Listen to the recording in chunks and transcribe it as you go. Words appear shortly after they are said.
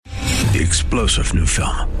The explosive new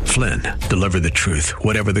film, Flynn, deliver the truth,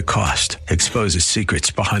 whatever the cost, exposes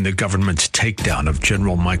secrets behind the government's takedown of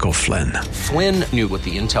General Michael Flynn. Flynn knew what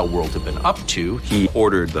the intel world had been up to. He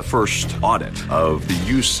ordered the first audit of the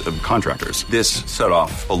use of contractors. This set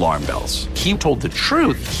off alarm bells. He told the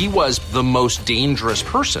truth. He was the most dangerous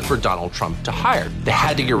person for Donald Trump to hire. They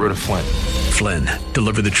had to get rid of Flynn. Flynn,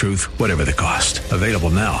 deliver the truth, whatever the cost. Available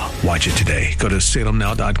now. Watch it today. Go to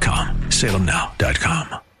salemnow.com.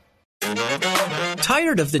 salemnow.com.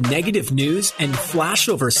 Tired of the negative news and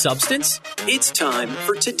flashover substance? It's time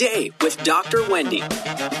for Today with Dr. Wendy.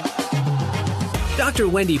 Dr.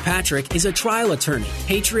 Wendy Patrick is a trial attorney,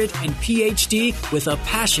 patriot, and PhD with a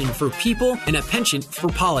passion for people and a penchant for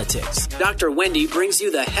politics. Dr. Wendy brings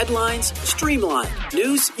you the headlines, streamlined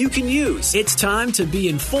news you can use. It's time to be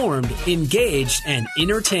informed, engaged, and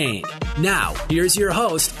entertained. Now, here's your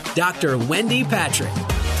host, Dr. Wendy Patrick.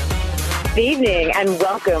 Good evening and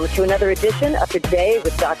welcome to another edition of Today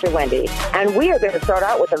with Dr. Wendy. And we are going to start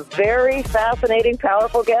out with a very fascinating,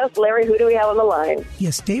 powerful guest. Larry, who do we have on the line?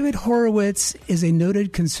 Yes, David Horowitz is a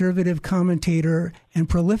noted conservative commentator and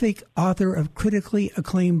prolific author of critically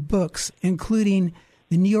acclaimed books, including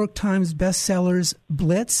the New York Times bestsellers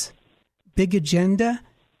Blitz, Big Agenda,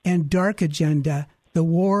 and Dark Agenda, The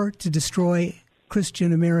War to Destroy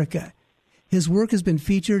Christian America. His work has been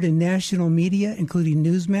featured in national media, including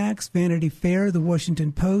Newsmax, Vanity Fair, The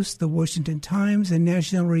Washington Post, The Washington Times, and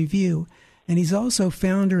National Review. And he's also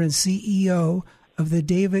founder and CEO of the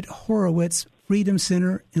David Horowitz Freedom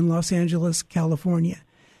Center in Los Angeles, California.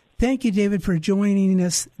 Thank you, David, for joining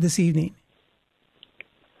us this evening.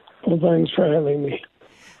 Well, thanks for having me.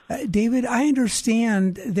 David, I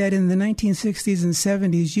understand that in the 1960s and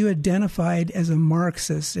 70s, you identified as a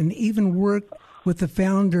Marxist and even worked with the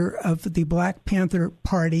founder of the Black Panther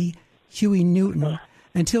Party, Huey Newton,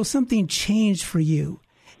 until something changed for you,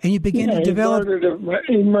 and you began to develop.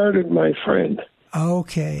 He murdered my friend.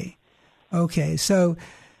 Okay. So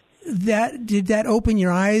did that open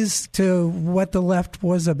your eyes to what the left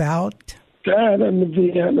was about? That and the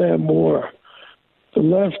Vietnam War. The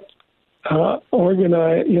left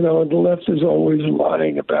organized. The left is always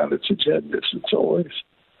lying about its agendas. It's always.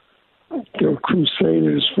 They're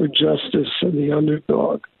crusaders for justice and the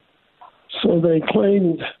underdog. So they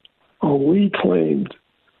claimed, or we claimed,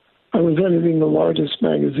 I was editing the largest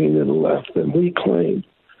magazine in the left, and we claimed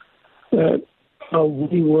that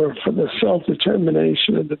we were for the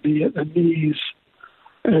self-determination of the Vietnamese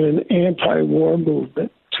and an anti-war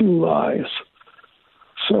movement. Two lies.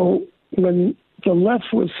 So when the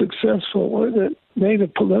left was successful, it made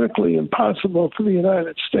it politically impossible for the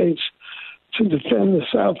United States to defend the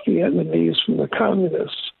South Vietnamese from the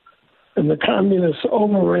communists. And the communists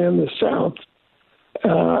overran the South,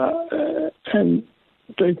 and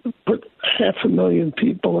they put 500,000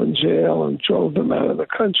 people in jail and drove them out of the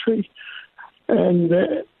country. And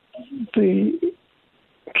the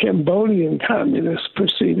Cambodian communists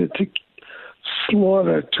proceeded to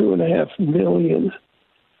slaughter 2.5 million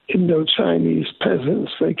Indo-Chinese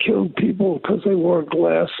peasants. They killed people because they wore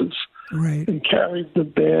glasses. Right. And carried the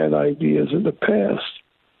bad ideas of the past.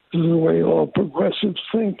 This is the way all progressives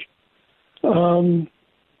think. There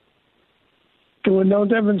were no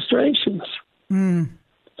demonstrations. And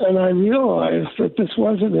I realized that this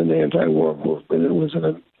wasn't an anti-war movement. It was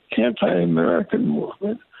an anti-American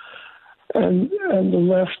movement. And the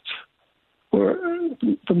left,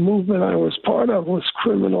 the movement I was part of, was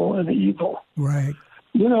criminal and evil. Right.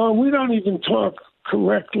 We don't even talk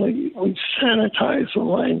correctly. We sanitize the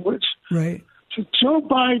language. Right. So Joe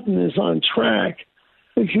Biden is on track.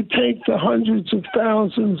 If you take the hundreds of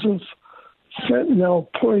thousands of fentanyl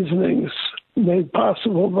poisonings made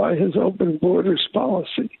possible by his open borders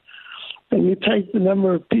policy, and you take the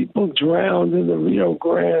number of people drowned in the Rio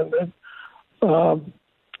Grande and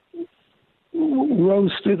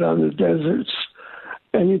roasted on the deserts,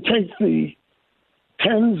 and you take the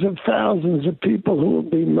tens of thousands of people who will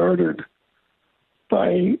be murdered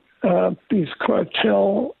by these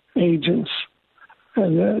cartel agents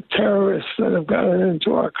and the terrorists that have gotten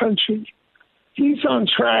into our country. He's on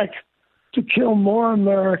track to kill more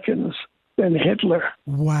Americans than Hitler.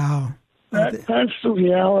 Wow. That's the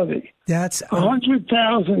reality. That's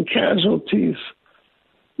 100,000 casualties.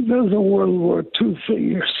 Those are World War II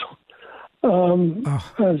figures.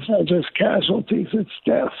 It's not just casualties, it's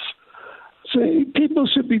deaths. So people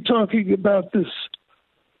should be talking about this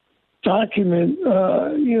document,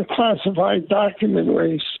 classified document where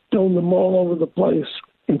he's spilled them all over the place,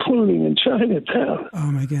 including in Chinatown.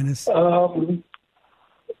 Oh, my goodness.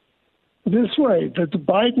 This way, that the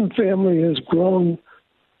Biden family has grown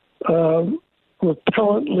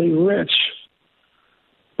repellently rich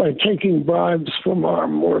by taking bribes from our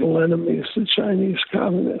mortal enemies, the Chinese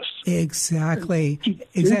communists. Exactly. Did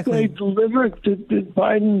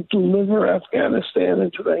Biden deliver Afghanistan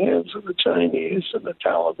into the hands of the Chinese and the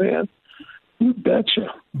Taliban? You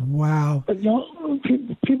betcha. Wow. But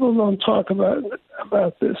people don't talk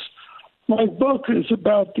about this. My book is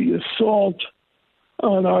about the assault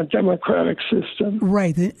on our democratic system.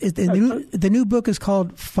 Right. The new book is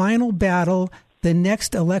called Final Battle. The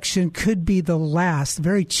next election could be the last.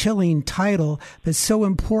 Very chilling title, but so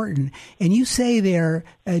important. And you say there,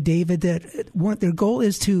 David, that their goal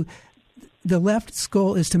is the left's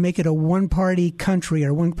goal is to make it a one-party country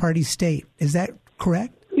or one-party state. Is that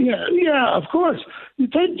correct? Yeah, of course. You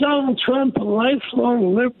take Donald Trump, a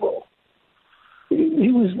lifelong liberal.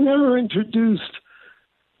 He was never introduced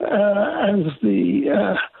as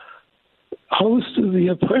the host of The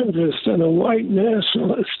Apprentice and a white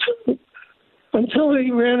nationalist until he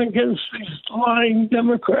ran against these lying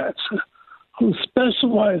Democrats who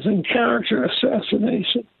specialize in character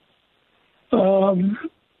assassination.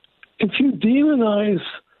 If you demonize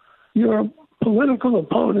your political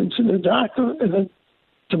opponents in a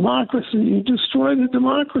democracy, you destroy the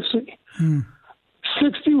democracy.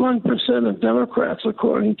 61% of Democrats,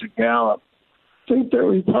 according to Gallup, think that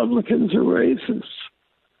Republicans are racist.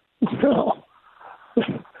 Well,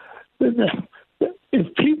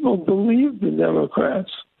 if people believe the Democrats,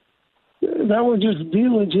 that would just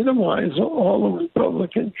delegitimize all the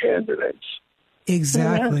Republican candidates.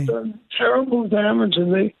 Exactly. They have done terrible damage,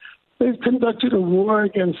 and they've conducted a war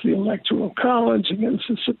against the Electoral College, against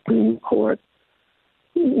the Supreme Court.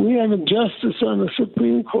 We have a justice on the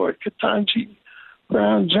Supreme Court, Ketanji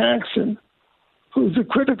Brown Jackson, who's a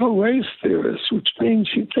critical race theorist, which means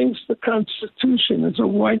she thinks the Constitution is a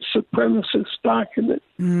white supremacist document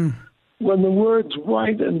when the words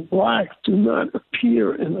white and black do not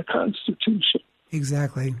appear in the Constitution.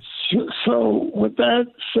 Exactly. So what that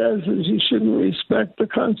says is you shouldn't respect the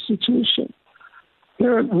Constitution.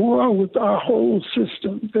 They're at war with our whole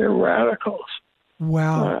system. They're radicals.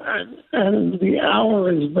 Wow. And the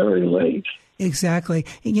hour is very late. Exactly.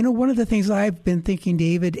 And, one of the things I've been thinking,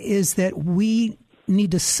 David, is that we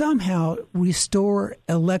need to somehow restore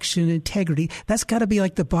election integrity. That's got to be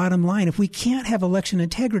like the bottom line. If we can't have election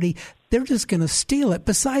integrity, they're just going to steal it,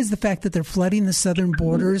 besides the fact that they're flooding the southern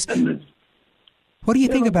borders. What do you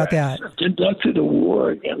think about that? Conducted a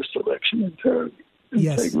war against election integrity.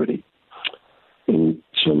 Yes. In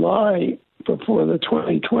July, before the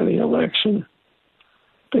 2020 election,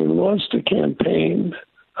 they launched a campaign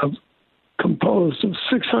composed of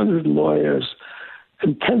 600 lawyers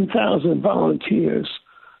and 10,000 volunteers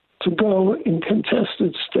to go in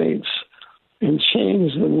contested states and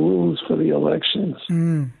change the rules for the elections,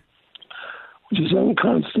 which is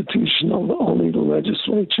unconstitutional. Only the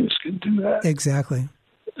legislatures can do that. Exactly.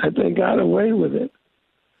 And they got away with it.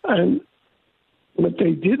 And what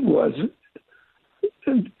they did was,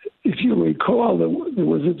 if you recall, there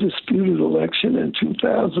was a disputed election in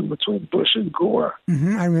 2000 between Bush and Gore.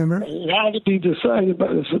 I remember. It had to be decided by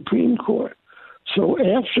the Supreme Court. So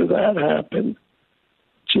after that happened,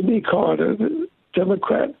 Jimmy Carter, the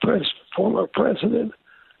Democrat former president,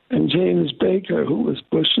 and James Baker, who was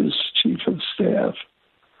Bush's chief of staff,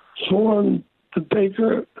 formed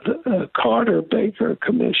the Carter-Baker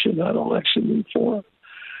Commission on Election Reform.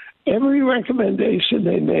 Every recommendation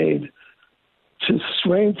they made to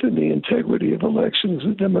strengthen the integrity of elections,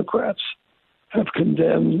 the Democrats have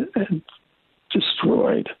condemned and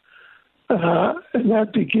destroyed. And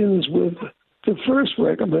that begins with the first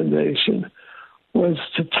recommendation was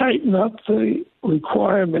to tighten up the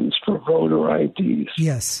requirements for voter IDs.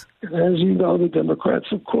 Yes. And as you know, the Democrats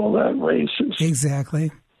have called that racist.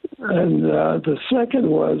 Exactly. And the second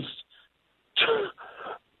was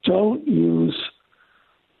don't use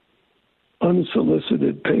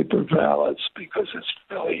unsolicited paper ballots because it's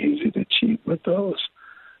really easy to cheat with those.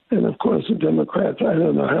 And, of course, the Democrats, I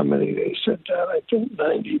don't know how many they sent out. I think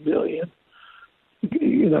 90 million.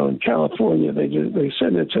 In California, they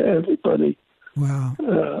sent it to everybody. Wow.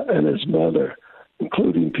 And his mother,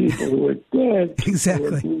 including people who were dead, exactly,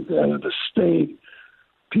 who had moved out of the state,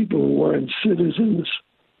 people who weren't citizens.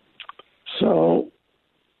 So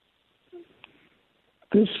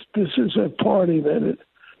this is a party that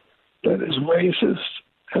is racist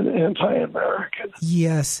and anti-American.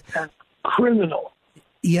 Yes. And criminal.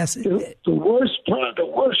 Yes. The worst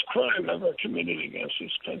crime ever committed against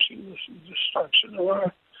this country was the destruction of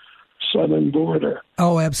our southern border.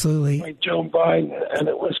 Oh, absolutely. By Joe Biden, and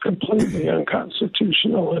it was completely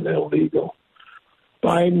unconstitutional and illegal.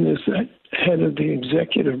 Biden is the head of the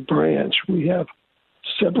executive branch. We have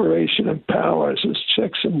separation of powers as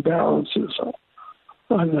checks and balances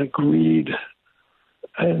on the greed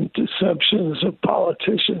and deceptions of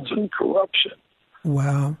politicians and corruption.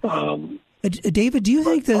 Wow. David, do you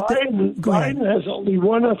think that Biden has only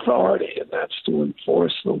one authority, and that's to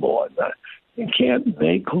enforce the law. He can't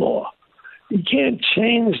make law. He can't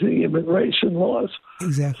change the immigration laws.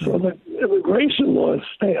 Exactly. So the immigration laws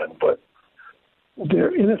stand, but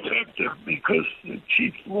they're ineffective because the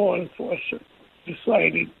chief law enforcer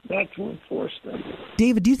decided not to enforce them.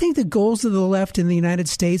 David, do you think the goals of the left in the United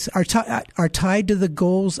States are tied to the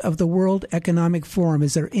goals of the World Economic Forum?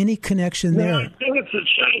 Is there any connection there? I think it's the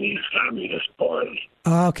Chinese Communist Party.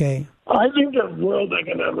 Okay. I think the World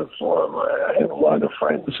Economic Forum, I have a lot of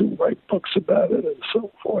friends who write books about it and so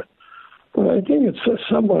forth, but I think it's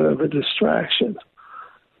somewhat of a distraction.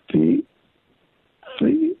 The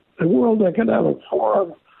World Economic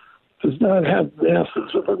Forum does not have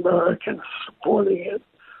masses of Americans supporting it.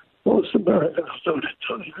 Most Americans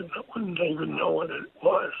wouldn't even know what it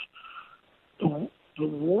was. The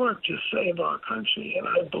war to save our country, and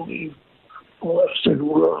I believe the Western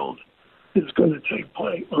world, is going to take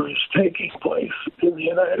place, or is taking place, in the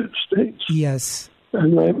United States. Yes.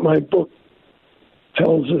 And my book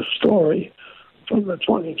tells a story from the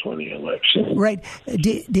 2020 election. Right.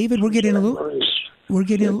 David, we're getting a little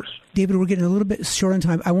bit short on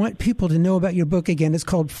time. I want people to know about your book again. It's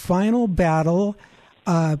called Final Battle.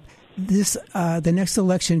 The next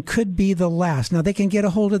election could be the last. Now, they can get a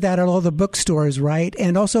hold of that at all the bookstores, right?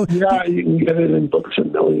 And also, yeah, you can get it in Books A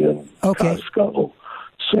Million, okay, Costco,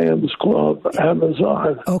 Sam's Club,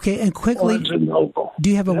 Amazon. Okay, and quickly, do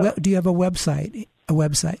you have a website? A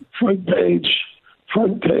website?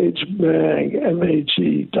 Front Page Mag,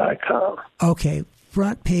 MAG.com. Okay.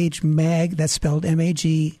 Front Page Mag, that's spelled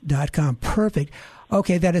MAG.com. Perfect.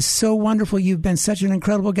 Okay, that is so wonderful. You've been such an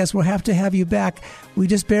incredible guest. We'll have to have you back. We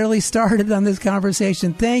just barely started on this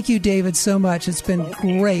conversation. Thank you, David, so much. It's been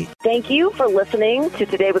great. Thank you for listening to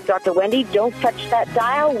Today with Dr. Wendy. Don't touch that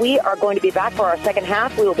dial. We are going to be back for our second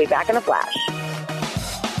half. We will be back in a flash.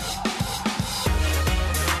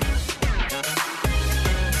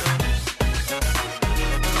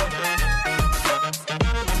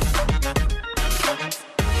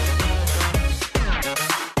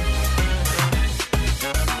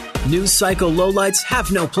 News cycle lowlights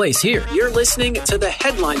have no place here. You're listening to the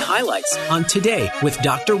headline highlights on Today with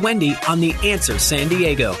Dr. Wendy on The Answer San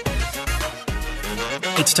Diego.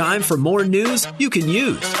 It's time for more news you can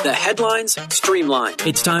use. The headlines streamlined.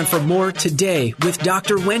 It's time for more Today with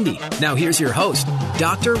Dr. Wendy. Now here's your host,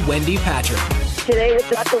 Dr. Wendy Patrick. Today with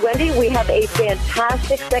Dr. Wendy, we have a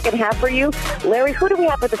fantastic second half for you. Larry, who do we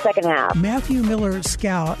have for the second half? Matthew Miller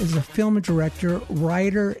Scow is a film director,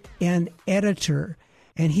 writer, and editor.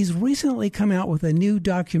 And he's recently come out with a new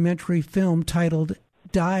documentary film titled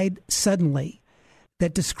Died Suddenly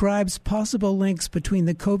that describes possible links between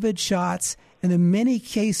the COVID shots and the many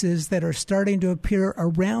cases that are starting to appear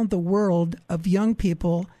around the world of young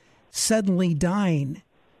people suddenly dying.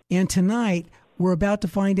 And tonight, we're about to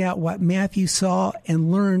find out what Matthew saw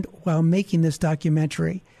and learned while making this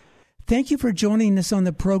documentary. Thank you for joining us on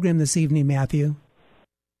the program this evening, Matthew.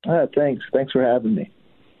 Thanks. Thanks for having me.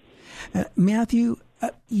 Matthew,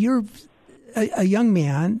 you're a young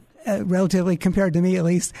man, relatively compared to me at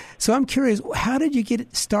least. So I'm curious, how did you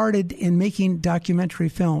get started in making documentary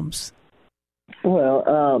films? Well,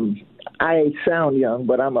 I sound young,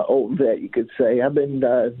 but I'm an old vet, you could say. I've been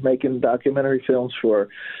making documentary films for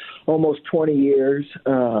almost 20 years.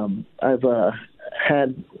 I've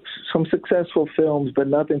had some successful films, but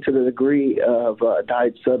nothing to the degree of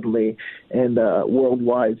Died Suddenly and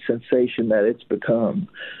worldwide sensation that it's become.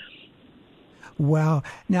 Wow.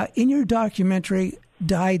 Now, in your documentary,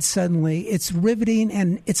 Died Suddenly, it's riveting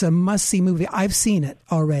and it's a must-see movie. I've seen it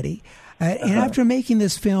already. And after making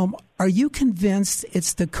this film, are you convinced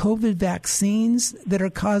it's the COVID vaccines that are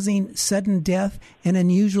causing sudden death and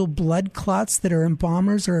unusual blood clots that our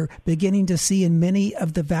embalmers are beginning to see in many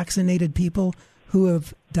of the vaccinated people who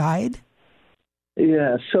have died?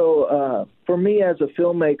 Yeah. So for me as a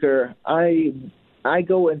filmmaker, I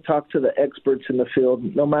go and talk to the experts in the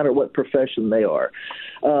field, no matter what profession they are.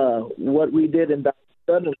 What we did in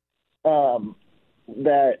Suddenly,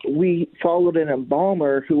 that we followed an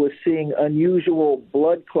embalmer who was seeing unusual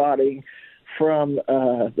blood clotting from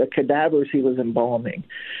the cadavers he was embalming.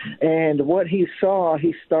 And what he saw,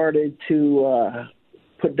 he started to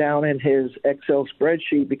put down in his Excel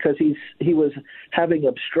spreadsheet because he was having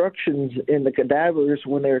obstructions in the cadavers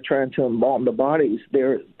when they were trying to embalm the bodies.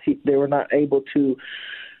 They were not able to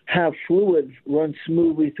have fluid run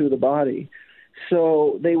smoothly through the body.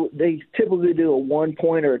 So they typically do a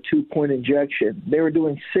 1-point or a 2-point injection. They were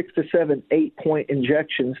doing 6 to 7, 8-point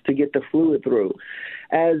injections to get the fluid through.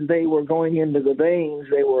 as they were going into the veins,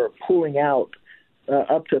 they were pulling out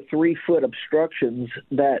up to 3-foot obstructions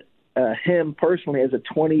that him personally, as a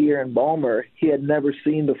 20-year embalmer, he had never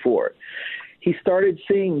seen before. He started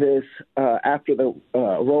seeing this after the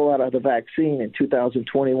rollout of the vaccine in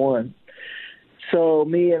 2021. So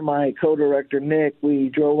me and my co-director, Nick, we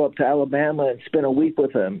drove up to Alabama and spent a week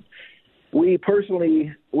with him. We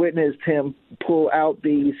personally witnessed him pull out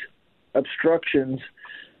these obstructions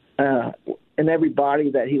in every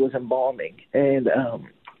body that he was embalming. And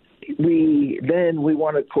we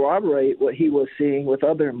want to corroborate what he was seeing with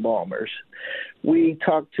other embalmers. We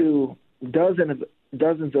talked to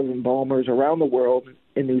dozens of embalmers around the world,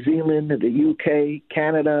 in New Zealand, the UK,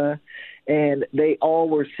 Canada, and they all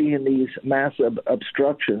were seeing these massive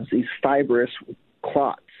obstructions, these fibrous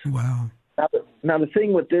clots. Wow. Now the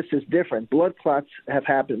thing with this is different. Blood clots have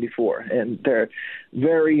happened before, and they're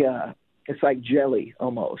very, it's like jelly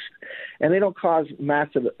almost. And they don't cause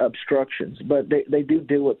massive obstructions, but they do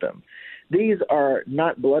deal with them. These are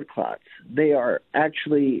not blood clots. They are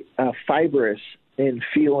actually fibrous in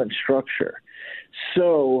feel and structure.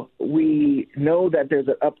 So we know that there's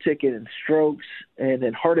an uptick in strokes and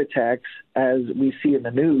in heart attacks, as we see in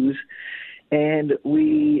the news, and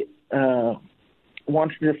we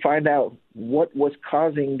wanted to find out what was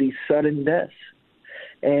causing these sudden deaths.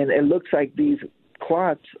 And it looks like these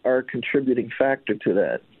clots are a contributing factor to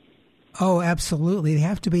that. Oh, absolutely. They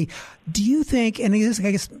have to be. Do you think, and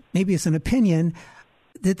I guess maybe it's an opinion,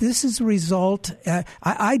 that this is a result,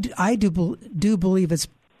 I do believe it's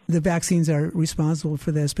the vaccines are responsible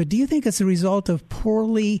for this, but do you think it's a result of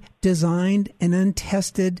poorly designed and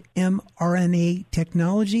untested mRNA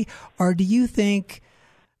technology, or do you think,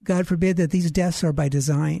 God forbid, that these deaths are by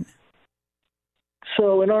design?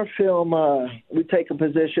 So in our film, we take a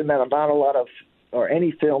position that not a lot of, or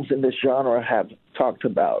any films in this genre have talked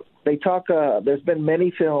about. They talk. There's been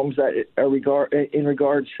many films that are in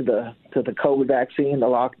regards to the COVID vaccine, the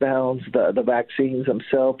lockdowns, the vaccines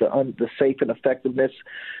themselves, the safe and effectiveness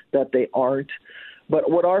that they aren't.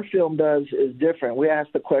 But what our film does is different. We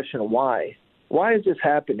ask the question, why? Why is this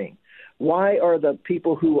happening? Why are the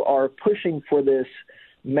people who are pushing for this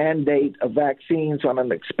mandate of vaccines on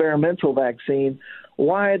an experimental vaccine,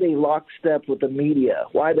 why are they lockstep with the media?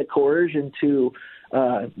 Why the coercion to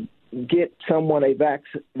get someone a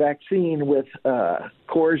vaccine with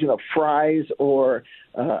coercion of fries or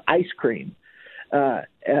ice cream?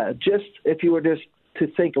 Just if you were just to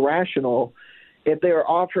think rational, if they are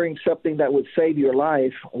offering something that would save your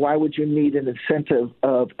life, why would you need an incentive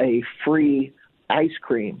of a free ice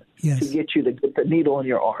cream to get you to get the needle in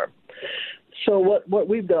your arm? So what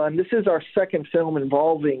we've done, this is our second film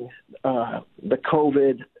involving the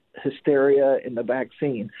COVID hysteria in the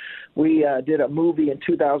vaccine. We did a movie in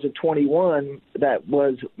 2021 that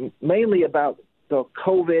was mainly about the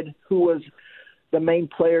COVID, who was the main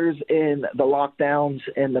players in the lockdowns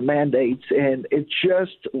and the mandates, and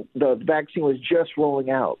the vaccine was just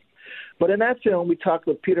rolling out. But in that film, we talked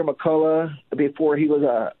with Peter McCullough before he was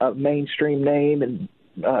a mainstream name, and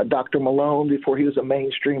Dr. Malone before he was a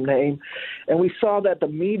mainstream name, and we saw that the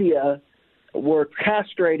media were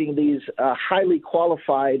castrating these highly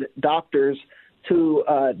qualified doctors to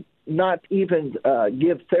not even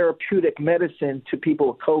give therapeutic medicine to people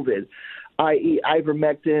with COVID, i.e.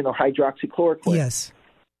 ivermectin or hydroxychloroquine. Yes.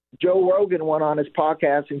 Joe Rogan went on his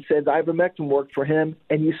podcast and said ivermectin worked for him,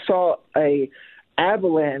 and you saw a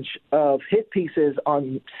avalanche of hit pieces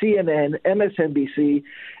on CNN, MSNBC,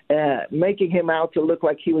 making him out to look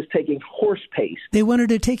like he was taking horse paste. They wanted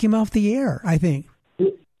to take him off the air, I think.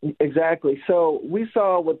 Exactly. So we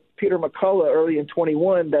saw with Peter McCullough early in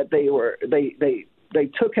 21 that they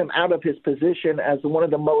took him out of his position as one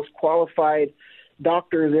of the most qualified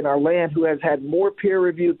doctors in our land, who has had more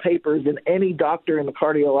peer-reviewed papers than any doctor in the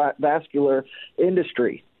cardiovascular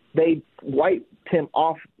industry. They wiped him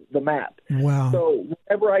off the map. Wow. So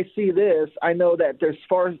whenever I see this, I know that there's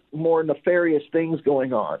far more nefarious things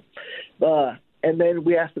going on. And then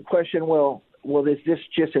we ask the question, well, is this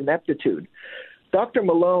just ineptitude? Dr.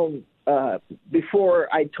 Malone,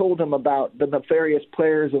 before I told him about the nefarious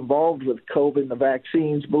players involved with COVID and the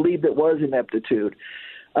vaccines, believed it was ineptitude.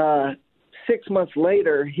 6 months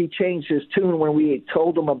later, he changed his tune when we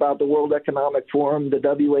told him about the World Economic Forum, the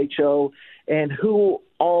WHO, and who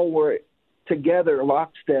all were together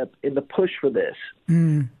lockstep in the push for this.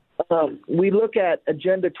 We look at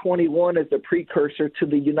Agenda 21 as the precursor to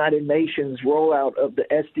the United Nations rollout of the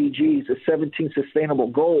SDGs, the 17 Sustainable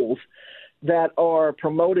Goals, that are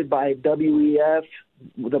promoted by WEF,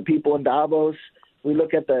 the people in Davos. We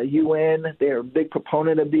look at the UN. They're a big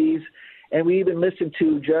proponent of these. And we even listened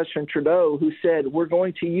to Justin Trudeau, who said, we're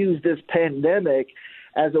going to use this pandemic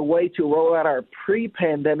as a way to roll out our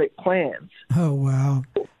pre-pandemic plans. Oh, wow.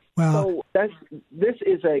 Wow. So this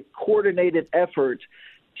is a coordinated effort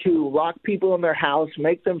to lock people in their house,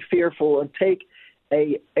 make them fearful, and take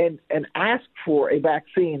and ask for a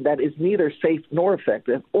vaccine that is neither safe nor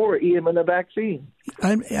effective, or even a vaccine.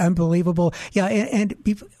 Unbelievable. Yeah, and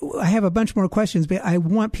I have a bunch more questions, but I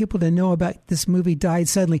want people to know about this movie, Died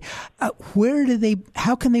Suddenly.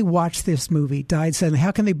 How can they watch this movie, Died Suddenly?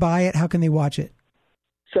 How can they buy it? How can they watch it?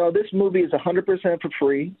 So this movie is 100% for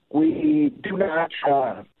free. We do not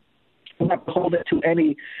hold it to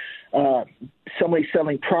any somebody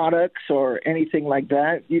selling products or anything like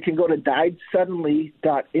that. You can go to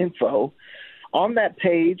diedsuddenly.info. On that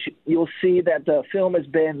page, you'll see that the film has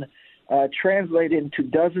been translated into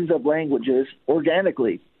dozens of languages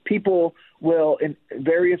organically. People will, in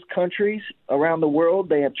various countries around the world,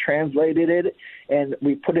 they have translated it, and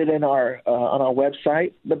we put it in our on our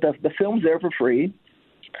website. But the film's there for free.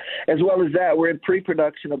 As well as that, we're in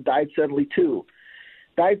pre-production of Died Suddenly 2.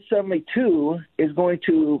 Died Suddenly 2 is going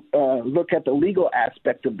to look at the legal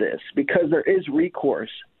aspect of this, because there is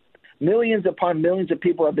recourse. Millions upon millions of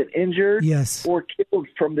people have been injured or killed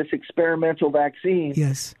from this experimental vaccine.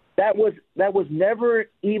 Yes. That was never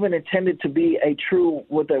even intended to be a true,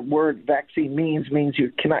 what the word vaccine means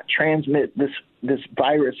you cannot transmit this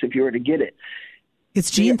virus if you were to get it. It's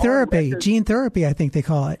gene therapy. Gene therapy, I think they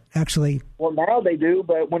call it, actually. Well, now they do,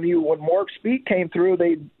 but when Mork Speak came through,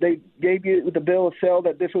 they gave you the bill of sale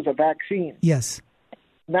that this was a vaccine. Yes.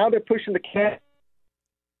 Now they're pushing the cat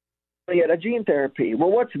at a gene therapy.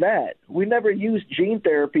 Well, what's that? We never used gene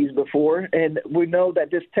therapies before, and we know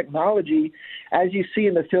that this technology, as you see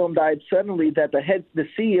in the film Died Suddenly, that the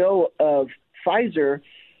CEO of Pfizer,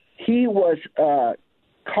 he was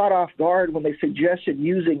caught off guard when they suggested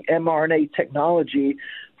using mRNA technology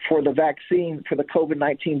for the vaccine, for the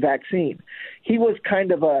COVID-19 vaccine. He was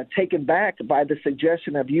kind of taken back by the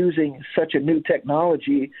suggestion of using such a new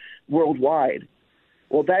technology worldwide.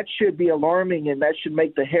 Well, that should be alarming, and that should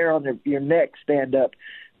make the hair on your neck stand up,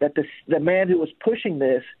 that the man who was pushing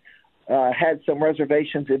this had some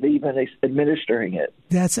reservations of even administering it.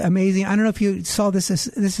 That's amazing. I don't know if you saw this.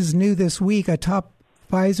 This is new this week. A top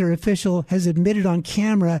Pfizer official has admitted on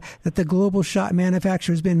camera that the global shot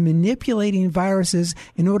manufacturer has been manipulating viruses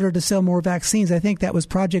in order to sell more vaccines. I think that was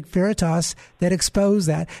Project Veritas that exposed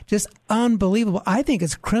that. Just unbelievable. I think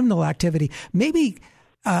it's criminal activity. Maybe,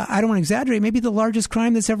 I don't want to exaggerate, maybe the largest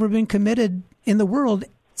crime that's ever been committed in the world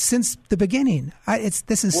since the beginning.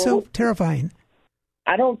 This is so terrifying.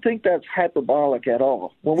 I don't think that's hyperbolic at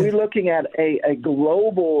all. When we're looking at a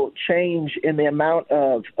global change in the amount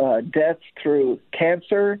of deaths through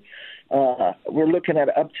cancer, we're looking at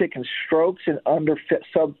an uptick in strokes in under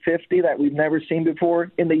sub 50 that we've never seen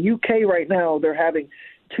before. In the UK right now, they're having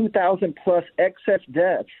 2,000 plus excess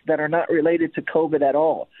deaths that are not related to COVID at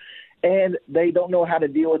all. And they don't know how to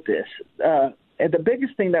deal with this. And the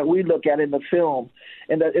biggest thing that we look at in the film,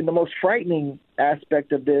 and the most frightening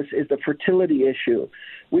aspect of this, is the fertility issue.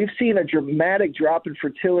 We've seen a dramatic drop in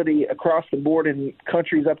fertility across the board in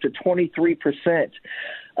countries up to 23%.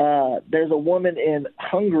 There's a woman in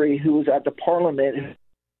Hungary who was at the parliament,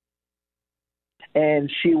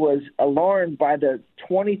 and she was alarmed by the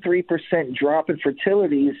 23% drop in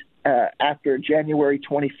fertilities after January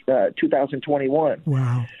 2021.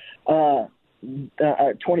 Wow.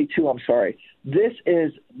 22, I'm sorry. This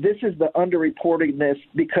is the underreportingness,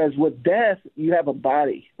 because with death, you have a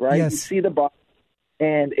body, right? Yes. You see the body,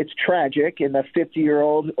 and it's tragic. And a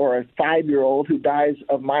 50-year-old or a 5-year-old who dies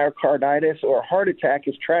of myocarditis or a heart attack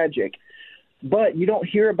is tragic. But you don't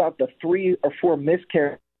hear about the 3 or 4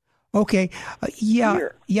 miscarriages. Okay. Yeah,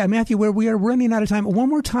 Matthew, we are running out of time. One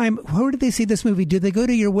more time, where did they see this movie? Did they go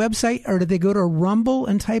to your website, or did they go to Rumble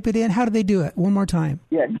and type it in? How did they do it? One more time.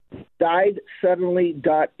 Yeah,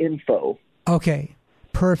 diedsuddenly.info. Okay.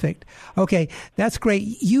 Perfect. Okay, that's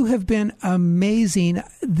great. You have been amazing.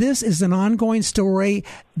 This is an ongoing story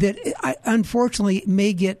that unfortunately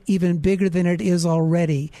may get even bigger than it is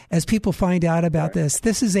already as people find out about this.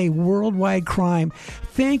 This is a worldwide crime.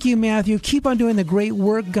 Thank you, Matthew. Keep on doing the great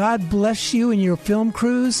work. God bless you and your film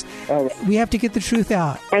crews. We have to get the truth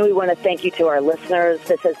out. And we want to thank you to our listeners.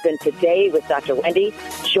 This has been Today with Dr. Wendy.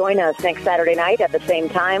 Join us next Saturday night at the same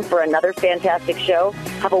time for another fantastic show.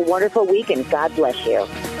 Have a wonderful week, and God bless you.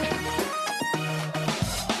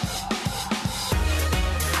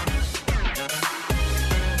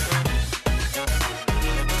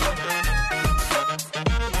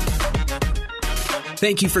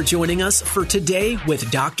 Thank you for joining us for Today with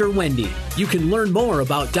Dr. Wendy. You can learn more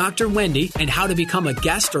about Dr. Wendy and how to become a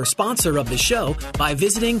guest or sponsor of the show by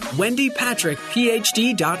visiting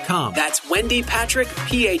wendypatrickphd.com. That's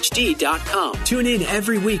wendypatrickphd.com. Tune in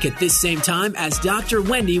every week at this same time as Dr.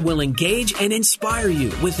 Wendy will engage and inspire you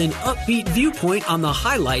with an upbeat viewpoint on the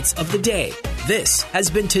highlights of the day. This has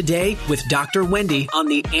been Today with Dr. Wendy on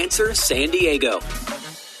The Answer San Diego.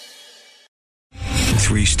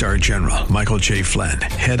 3-star General Michael J. Flynn,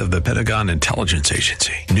 head of the Pentagon Intelligence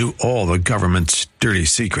Agency, knew all the government's dirty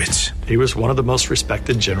secrets. He was one of the most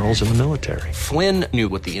respected generals in the military. Flynn knew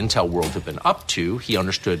what the intel world had been up to. He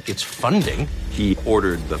understood its funding. He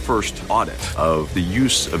ordered the first audit of the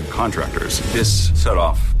use of contractors. This set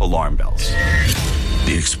off alarm bells.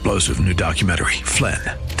 The explosive new documentary, Flynn,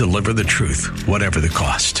 Deliver the Truth, Whatever the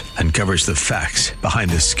Cost, uncovers the facts behind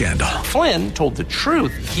this scandal. Flynn told the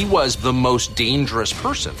truth. He was the most dangerous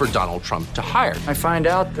person for Donald Trump to hire. I find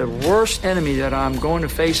out the worst enemy that I'm going to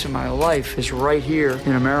face in my life is right here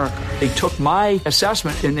in America. They took my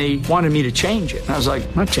assessment and they wanted me to change it. And I was like,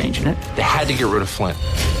 I'm not changing it. They had to get rid of Flynn.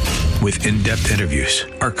 With in-depth interviews,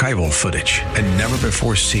 archival footage, and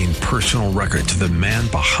never-before-seen personal records of the man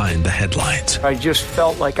behind the headlines. I just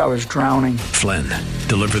felt like I was drowning. Flynn,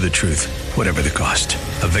 Deliver the Truth, Whatever the Cost.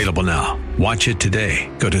 Available now. Watch it today.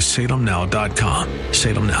 Go to salemnow.com.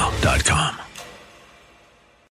 salemnow.com.